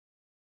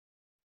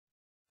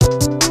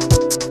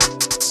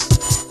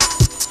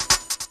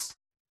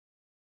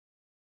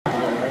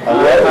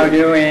you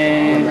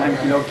doing? I'm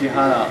Hiroki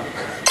Hara.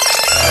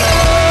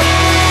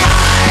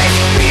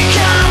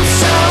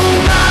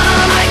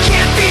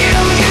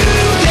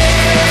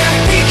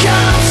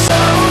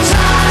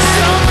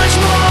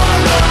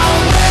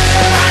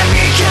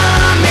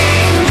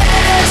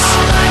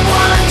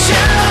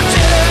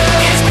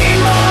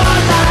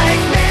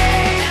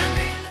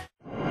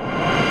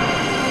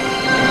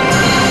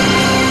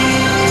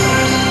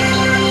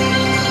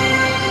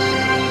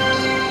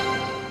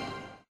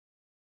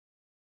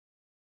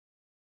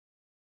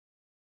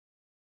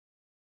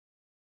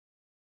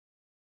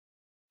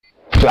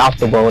 Throughout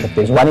the world, if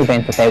there's one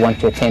event that they want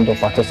to attend or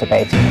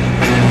participate in.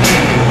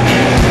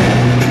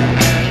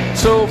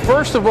 So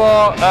first of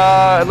all,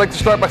 I'd like to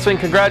start by saying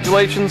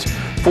congratulations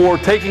for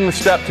taking the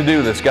step to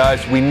do this,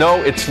 guys. We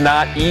know it's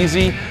not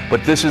easy,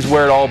 but this is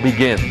where it all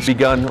begins. It's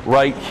begun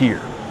right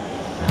here.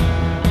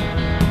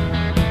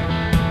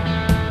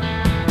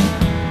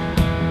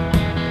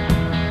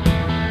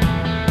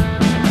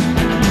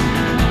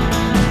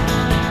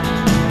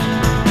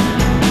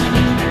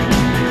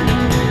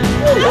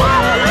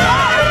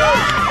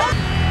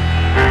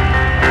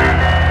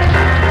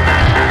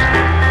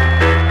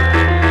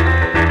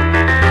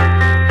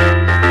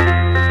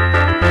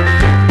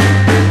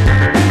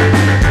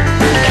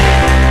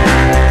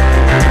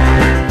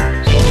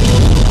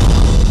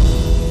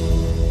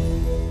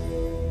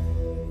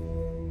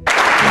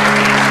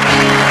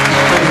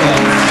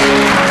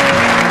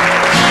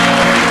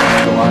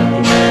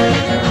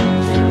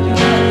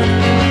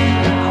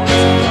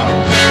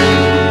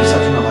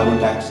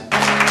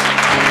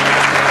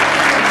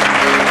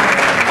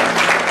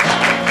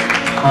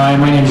 Hi,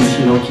 my name is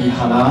Hiroki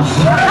Hara.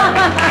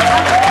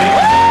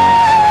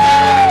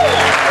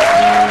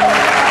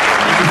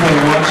 Thank you for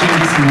watching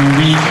this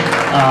movie.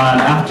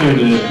 After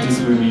this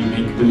movie,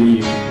 Make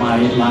Believe, my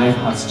life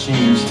has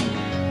changed.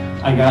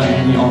 I got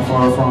any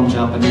offer from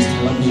Japanese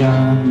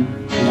television,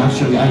 and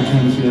actually I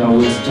came here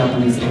with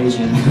Japanese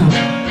agent.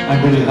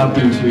 I'm really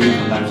happy to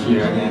come back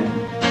here again.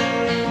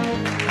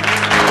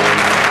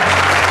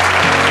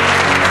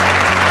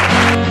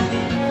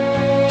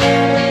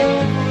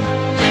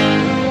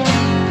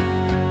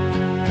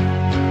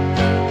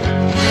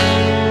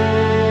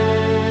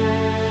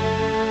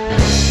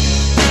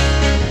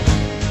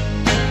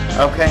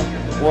 Okay,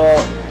 well,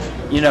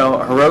 you know,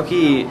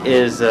 Hiroki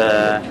is,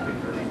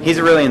 he's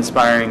a really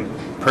inspiring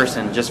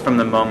person. Just from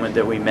the moment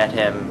that we met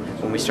him,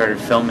 when we started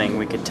filming,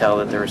 we could tell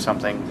that there was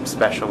something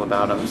special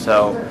about him.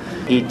 So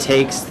he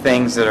takes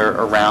things that are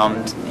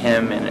around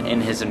him and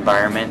in his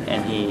environment,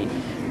 and he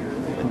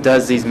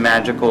does these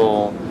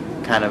magical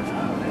kind of,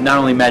 not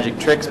only magic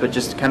tricks, but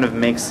just kind of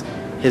makes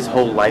his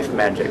whole life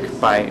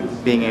magic by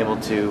being able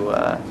to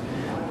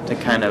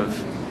kind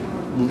of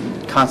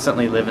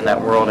constantly live in that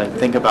world and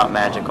think about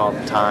magic all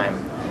the time.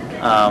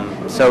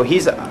 So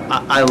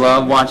I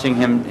love watching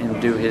him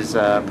do his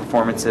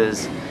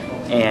performances,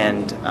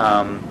 and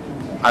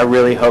I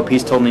really hope,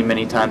 he's told me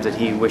many times that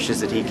he wishes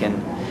that he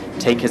can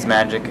take his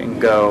magic and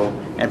go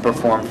and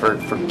perform for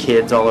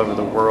kids all over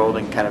the world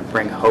and kind of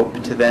bring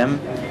hope to them.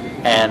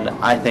 And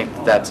I think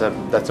that's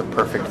a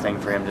perfect thing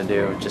for him to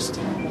do. Just,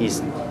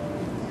 he's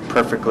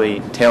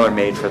perfectly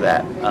tailor-made for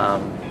that.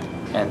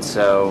 And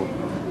so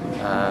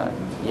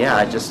yeah,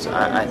 I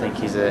think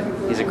he's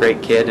a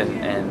great kid,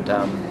 and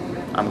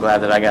I'm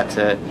glad that I got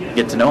to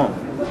get to know him.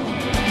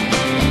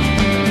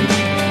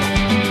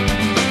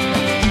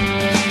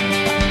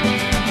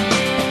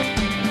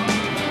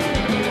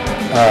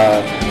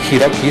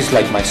 Hiroki is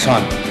like my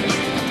son.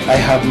 I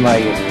have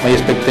my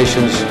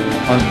expectations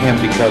on him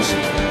because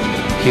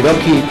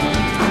Hiroki,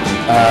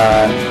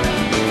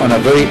 on a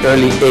very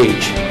early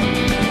age,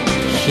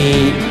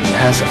 he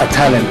has a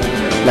talent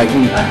like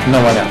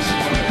no one else.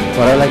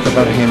 What I like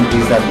about him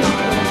is that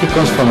he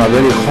comes from a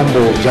very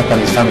humble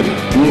Japanese family.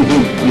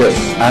 Yes.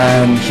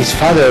 And his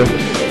father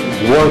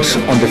works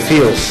on the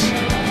fields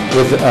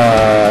with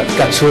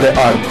katsure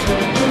art,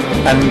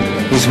 and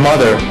his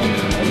mother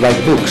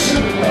writes books.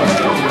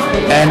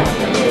 And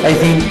I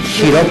think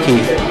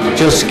Hiroki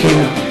just came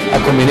a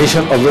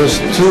combination of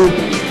those two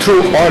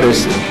true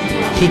artists.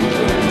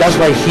 That's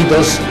why he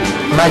does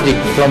magic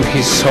from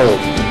his soul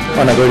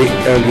on a very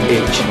early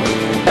age.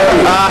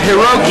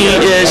 Hiroki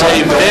is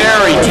a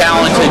very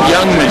talented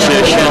young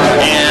magician,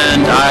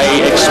 and I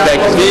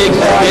expect big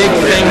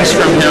things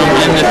from him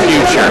in the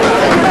future.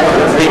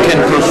 He can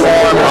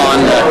perform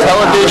on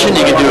television,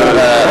 he can do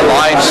a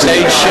live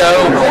stage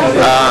show.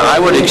 I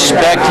would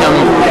expect him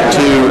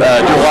to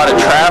do a lot of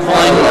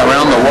traveling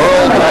around the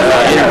world,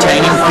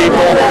 entertaining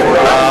people,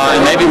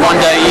 and maybe one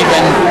day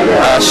even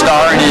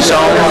star in his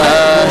own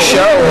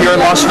show here in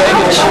Las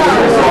Vegas.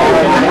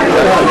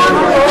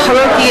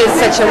 Hiroki is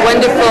such a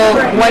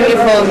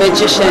wonderful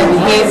magician.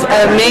 He's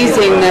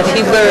amazing that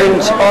he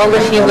learned all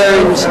that he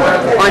learned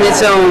on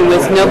his own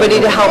with nobody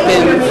to help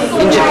him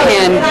in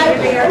Japan,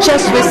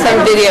 just with some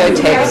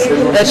videotapes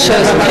that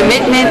shows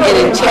commitment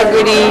and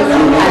integrity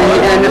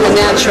and a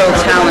natural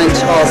talent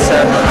also.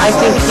 I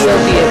think he'll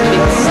be a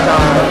big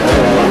star,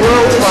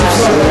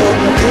 worldwide.